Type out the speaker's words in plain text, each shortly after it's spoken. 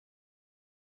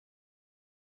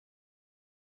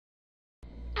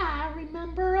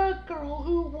remember a girl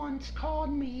who once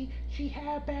called me. She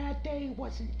had a bad day,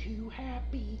 wasn't too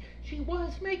happy. She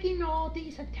was making all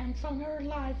these attempts on her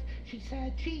life. She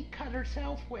said she cut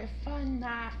herself with a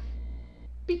knife.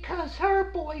 Because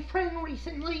her boyfriend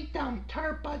recently dumped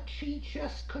her, but she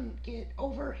just couldn't get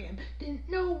over him. Didn't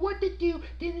know what to do,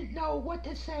 didn't know what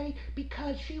to say,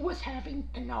 because she was having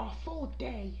an awful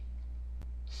day.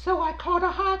 So I called a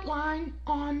hotline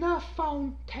on the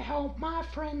phone to help my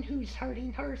friend who's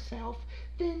hurting herself.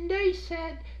 Then they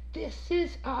said, this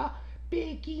is a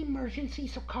big emergency,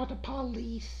 so call the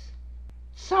police.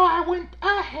 So I went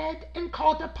ahead and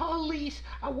called the police.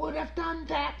 I would have done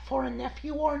that for a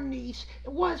nephew or niece.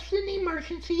 It was an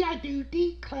emergency, I do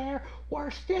declare,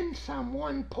 worse than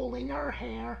someone pulling her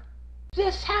hair.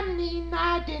 This happening,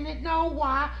 I didn't know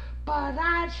why, but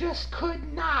I just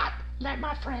could not let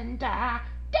my friend die.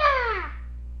 Die!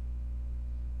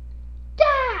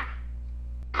 Die!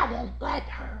 I won't let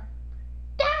her.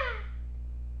 Die!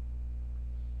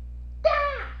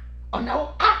 Die! Oh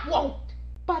no, I won't!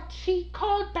 But she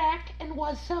called back and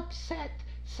was upset,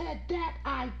 said that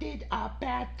I did a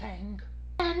bad thing,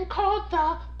 and called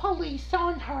the police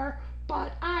on her,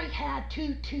 but I had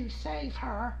to save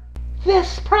her.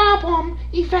 This problem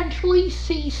eventually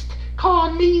ceased,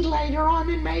 called me later on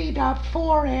and made up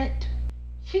for it.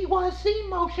 She was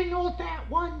emotional that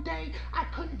one day. I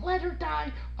couldn't let her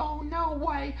die. Oh, no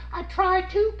way. I tried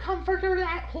to comfort her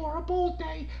that horrible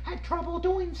day. Had trouble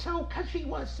doing so 'cause she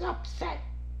was upset.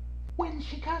 When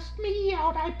she cussed me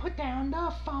out, I put down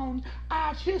the phone.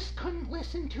 I just couldn't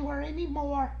listen to her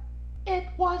anymore. It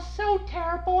was so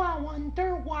terrible, I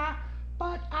wonder why.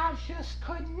 But I just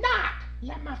could not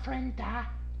let my friend die.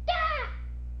 Die!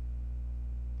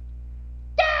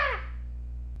 Die!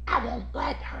 I won't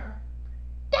let her.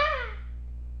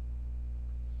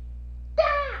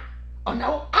 Oh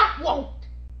no, I won't!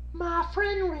 My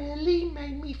friend really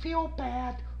made me feel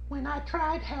bad. When I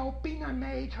tried helping, I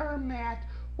made her mad.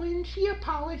 When she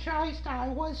apologized, I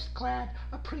was glad,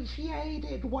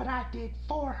 appreciated what I did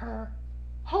for her.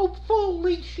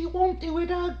 Hopefully she won't do it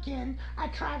again. I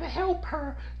try to help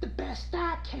her the best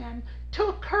I can.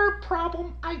 Took her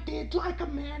problem, I did like a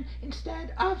man,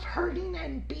 instead of hurting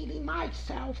and beating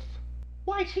myself.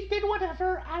 Why she did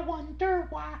whatever, I wonder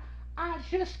why. I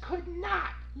just could not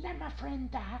let my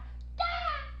friend die.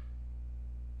 Die!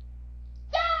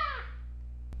 Die!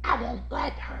 I won't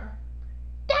let her.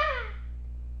 Die!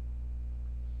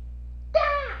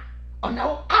 Die! Oh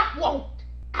no, I won't!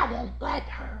 I won't let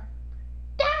her.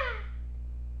 Die!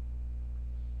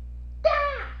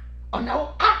 Die! Oh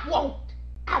no, I won't!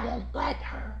 I won't let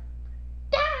her.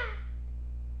 Die!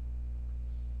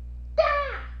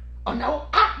 Die! Oh no,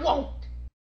 I won't!